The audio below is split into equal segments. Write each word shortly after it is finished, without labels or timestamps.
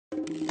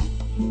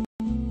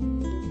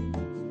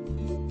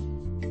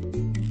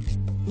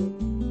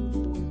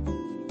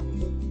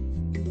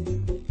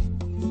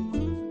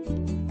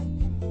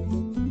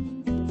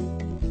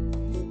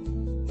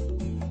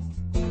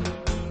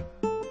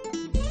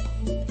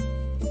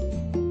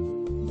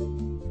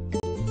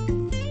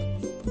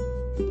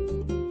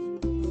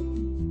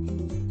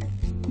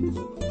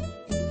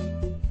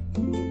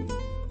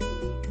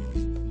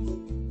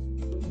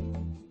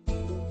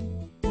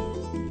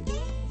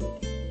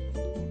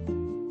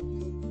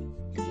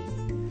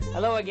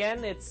Hello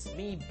again, it's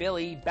me,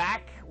 Billy,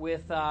 back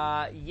with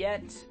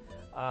yet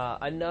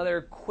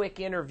another quick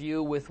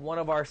interview with one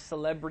of our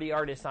celebrity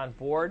artists on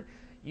board.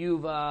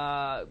 You've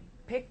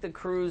picked the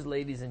cruise,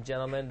 ladies and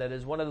gentlemen, that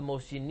is one of the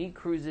most unique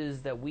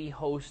cruises that we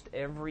host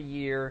every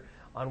year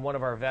on one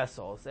of our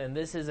vessels, and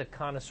this is a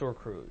connoisseur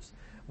cruise.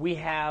 We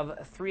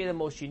have three of the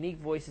most unique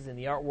voices in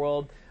the art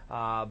world,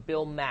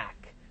 Bill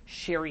Mack,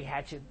 Sherry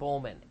Hatchett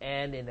Bowman,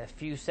 and in a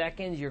few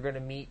seconds you're going to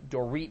meet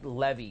Dorit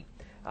Levy.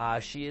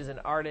 She is an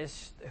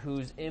artist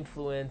whose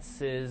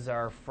influences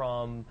are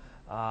from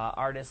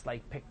artists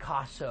like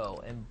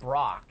Picasso and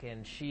Brock,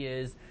 and she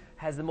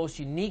has the most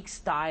unique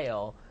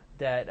style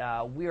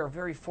that we are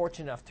very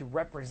fortunate enough to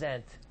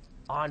represent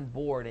on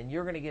board, and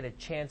you're going to get a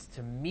chance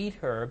to meet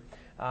her.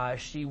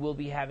 She will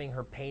be having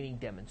her painting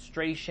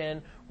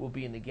demonstration. We'll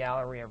be in the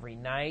gallery every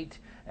night,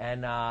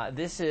 and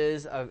this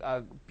is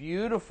a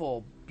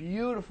beautiful,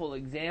 beautiful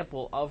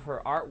example of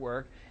her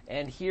artwork.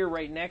 And here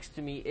right next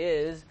to me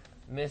is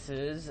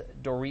Mrs.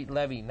 Dorit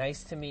Levy.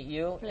 Nice to meet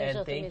you, Pleasure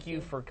and thank you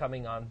you for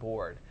coming on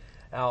board.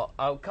 Now,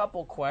 a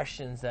couple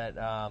questions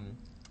that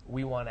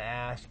we want to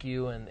ask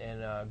you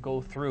and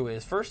go through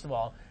is, first of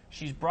all,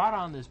 she's brought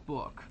on this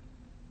book.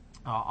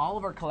 All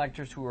of our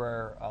collectors who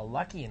are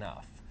lucky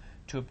enough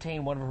to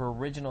obtain one of her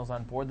originals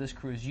on board this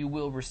cruise, you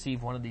will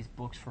receive one of these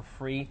books for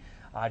free.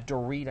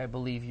 Dorit, I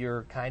believe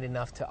you're kind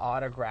enough to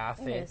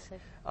autograph it.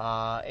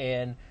 Yes.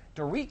 And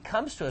Dorit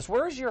comes to us.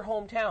 Where is your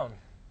hometown?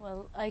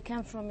 Well, I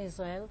come from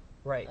Israel.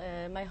 Right.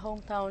 My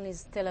hometown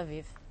is Tel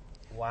Aviv.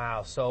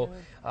 Wow. So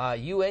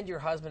you and your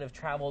husband have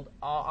traveled,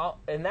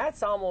 and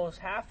that's almost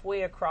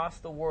halfway across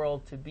the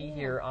world to be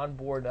here on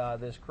board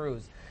this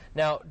cruise.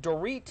 Now,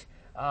 Dorit,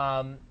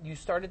 you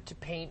started to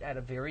paint at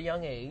a very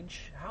young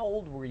age. How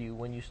old were you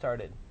when you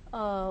started?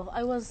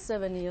 I was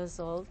 7 years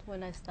old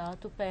when I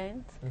started to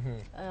paint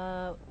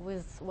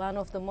with one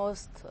of the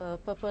most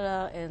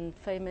popular and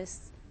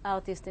famous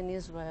artists in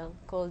Israel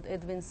called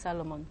Edwin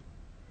Salomon.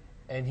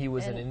 And he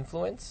was an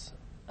influence?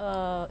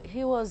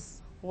 He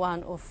was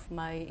one of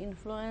my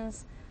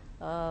influence.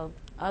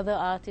 Other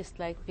artists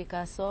like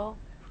Picasso,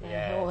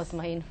 Yes. he was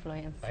my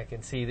influence. I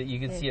can see that. You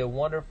can see a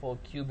wonderful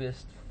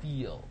Cubist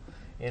feel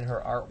in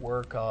her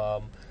artwork,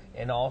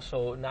 and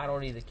also not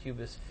only the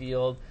Cubist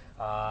feel.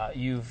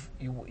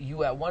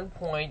 You at one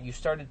point you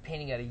started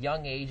painting at a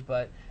young age,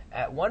 but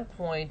at one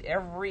point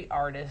every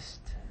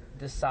artist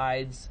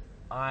decides,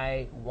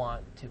 I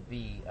want to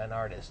be an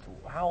artist.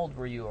 How old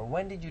were you, or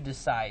when did you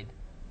decide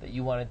that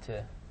you wanted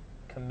to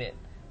commit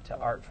to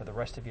art for the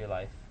rest of your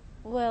life?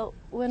 Well,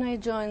 when I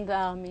joined the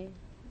army,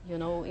 you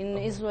know, in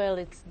Israel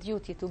it's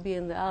duty to be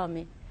in the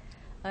army.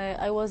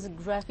 I was a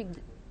graphic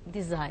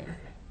designer.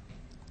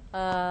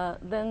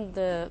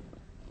 Then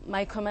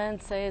my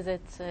command says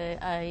that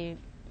I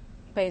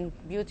paint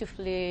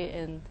beautifully,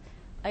 and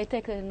I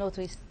take a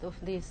notice of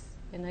this,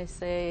 and I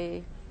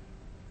say,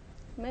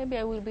 maybe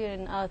I will be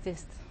an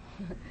artist.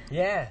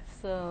 Yeah.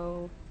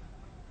 So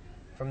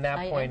from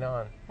that point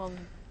on.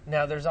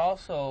 Now, there's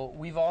also,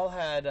 we've all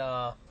had,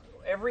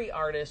 every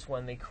artist,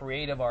 when they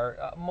creative art,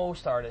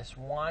 most artists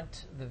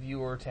want the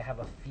viewer to have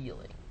a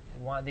feeling.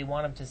 They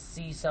want them to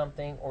see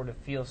something or to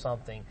feel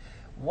something.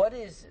 What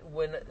is,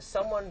 when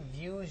someone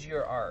views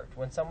your art,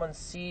 when someone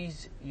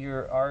sees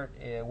your art,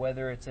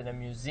 whether it's in a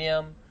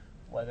museum,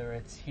 whether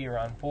it's here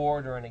on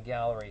board or in a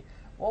gallery,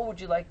 what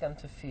would you like them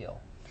to feel?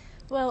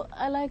 Well,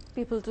 I like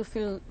people to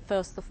feel,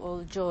 first of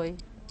all, joy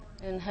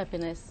and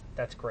happiness.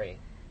 That's great.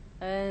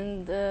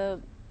 And,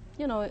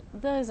 you know,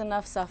 there is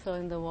enough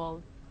suffering in the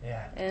world.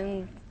 Yeah.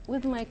 And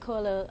with my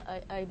color,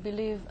 I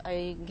believe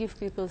I give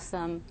people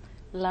some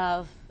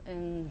love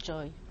and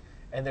joy.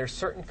 And there's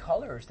certain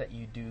colors that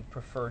you do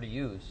prefer to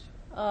use.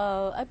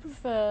 I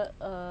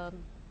prefer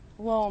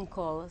warm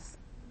colors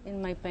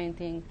in my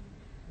painting.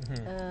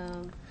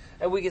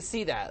 And we can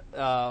see that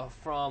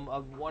from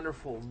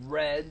wonderful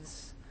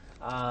reds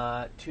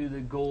to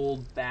the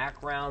gold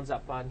backgrounds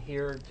up on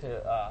here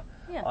to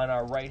on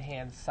our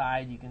right-hand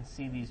side. You can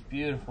see these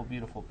beautiful,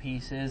 beautiful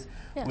pieces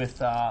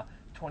with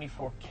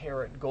 24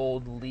 karat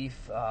gold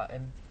leaf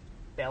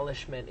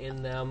embellishment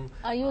in them.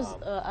 I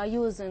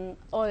use an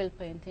oil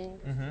painting,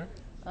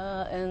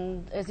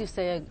 and as you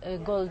say, a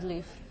gold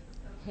leaf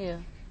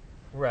here.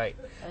 Right.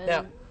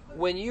 Now,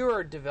 when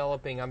you're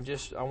developing, I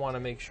want to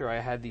make sure I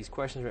had these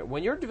questions right.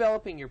 When you're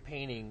developing your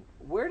painting,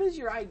 where does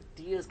your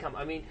ideas come?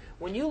 I mean,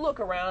 when you look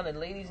around, and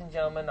ladies and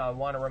gentlemen, I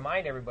want to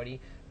remind everybody,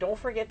 don't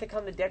forget to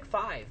come to Deck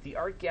 5. The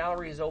art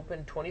gallery is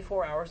open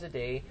 24 hours a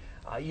day.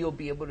 You'll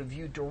be able to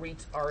view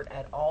Dorit's art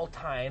at all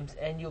times,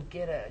 and you'll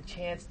get a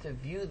chance to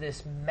view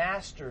this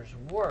master's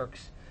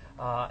works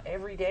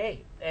every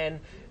day.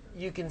 And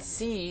you can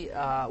see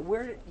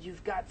where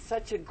you've got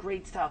such a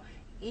great style.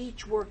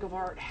 Each work of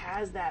art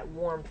has that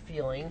warm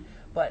feeling,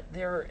 but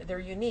they're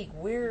unique.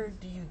 Where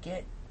do you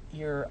get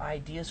your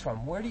ideas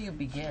from? Where do you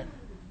begin?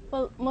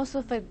 Well, most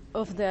of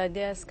the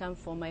ideas come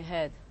from my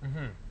head.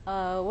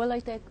 When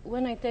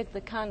I take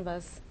the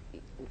canvas,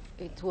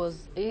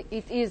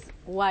 it is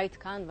white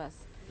canvas.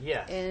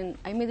 Yes. And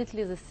I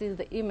immediately see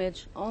the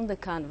image on the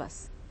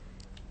canvas.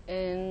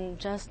 and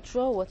just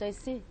draw what I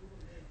see.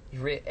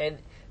 And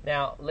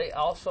now,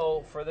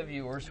 also for the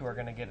viewers who are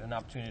going to get an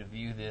opportunity to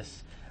view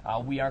this,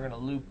 we are going to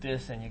loop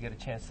this, and you get a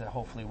chance to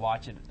hopefully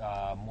watch it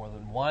more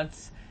than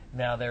once.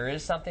 Now, there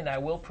is something I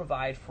will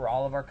provide for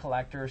all of our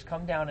collectors.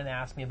 Come down and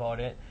ask me about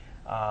it.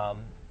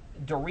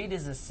 Dorit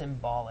is a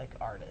symbolic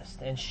artist,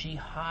 and she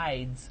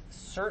hides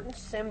certain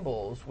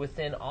symbols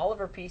within all of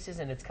her pieces,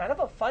 and it's kind of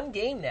a fun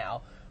game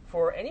now.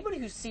 For anybody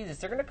who sees this,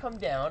 they're going to come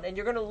down, and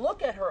you're going to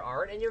look at her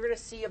art, and you're going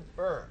to see a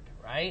bird,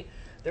 right?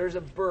 There's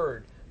a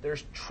bird.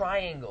 There's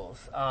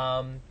triangles.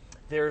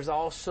 There's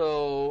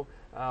also,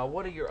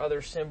 what are your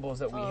other symbols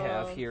that we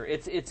have here?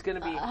 It's going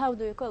to be... how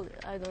do you call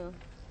it? I don't know.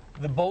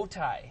 The bow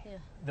tie. Yeah.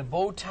 The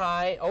bow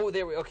tie. Oh,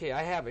 there we... Okay,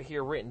 I have it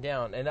here written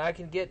down, and I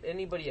can get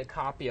anybody a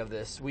copy of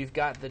this. We've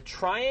got the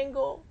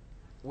triangle,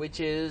 which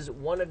is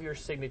one of your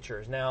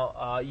signatures.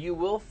 Now, you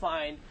will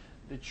find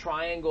the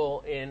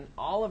triangle in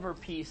all of her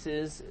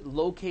pieces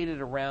located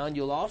around.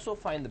 You'll also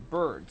find the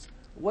birds.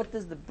 What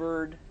does the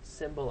bird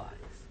symbolize?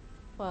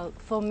 Well,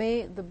 for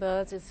me, the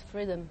birds is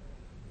freedom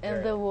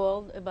and the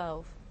world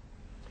above.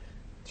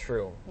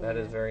 True. That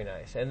is very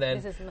nice. And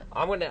then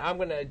I'm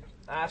gonna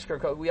ask her.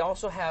 We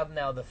also have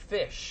now the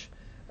fish.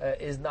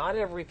 Is not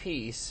every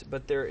piece,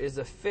 but there is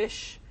a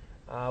fish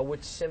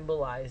which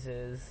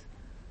symbolizes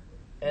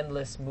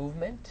endless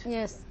movement.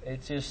 Yes.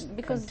 It's just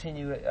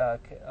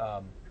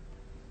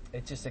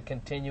it's just a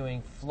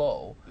continuing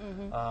flow.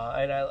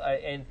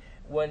 And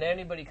when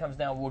anybody comes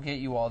down, we'll get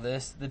you all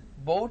this. The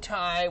bow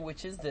tie,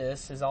 which is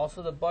this, is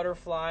also the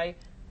butterfly.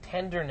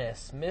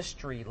 Tenderness,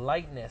 mystery,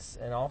 lightness,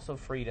 and also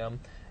freedom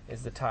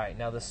is the tie.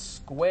 Now the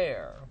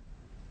square,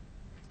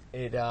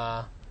 we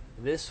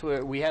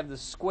have the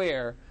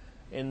square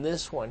in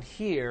this one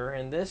here,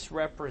 and this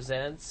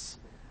represents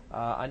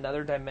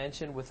another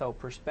dimension without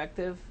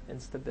perspective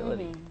and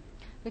stability.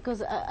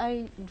 Because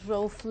I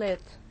draw flat,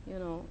 you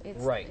know.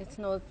 It's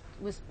not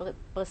with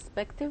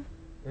perspective.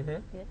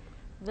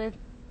 Yeah.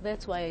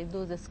 That's why I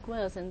do the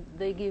squares, and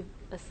they give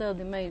a third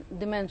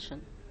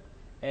dimension.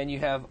 And you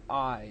have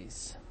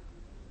eyes.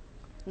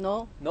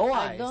 No. No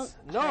I eyes. don't,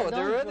 No, I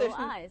there don't are draw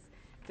eyes.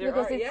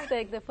 Because it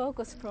takes the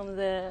focus from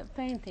the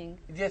painting.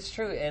 That's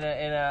true, and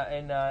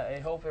I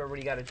hope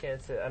everybody got a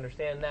chance to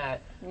understand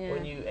that. Yeah.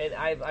 And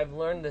I've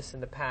learned this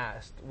in the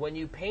past. When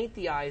you paint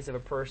the eyes of a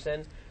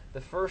person, the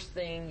first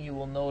thing you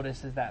will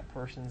notice is that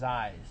person's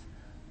eyes.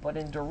 But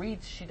in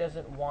Dorit's, she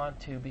doesn't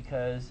want to,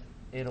 because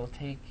it'll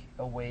take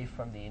away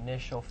from the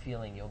initial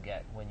feeling you'll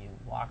get when you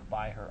walk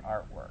by her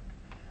artwork.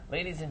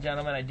 Ladies and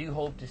gentlemen, I do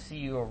hope to see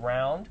you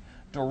around.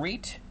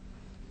 Dorit,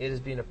 it has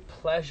been a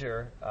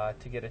pleasure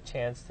to get a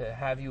chance to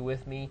have you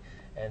with me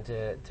and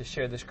to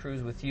share this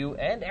cruise with you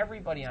and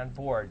everybody on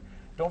board.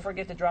 Don't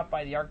forget to drop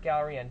by the Art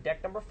Gallery on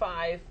deck number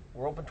 5.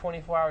 We're open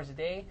 24 hours a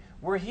day.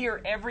 We're here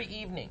every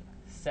evening,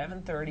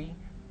 7:30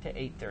 to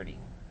 8:30.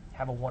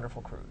 Have a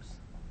wonderful cruise.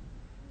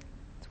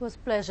 It was a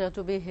pleasure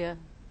to be here.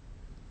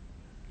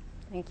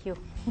 Thank you.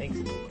 Thanks.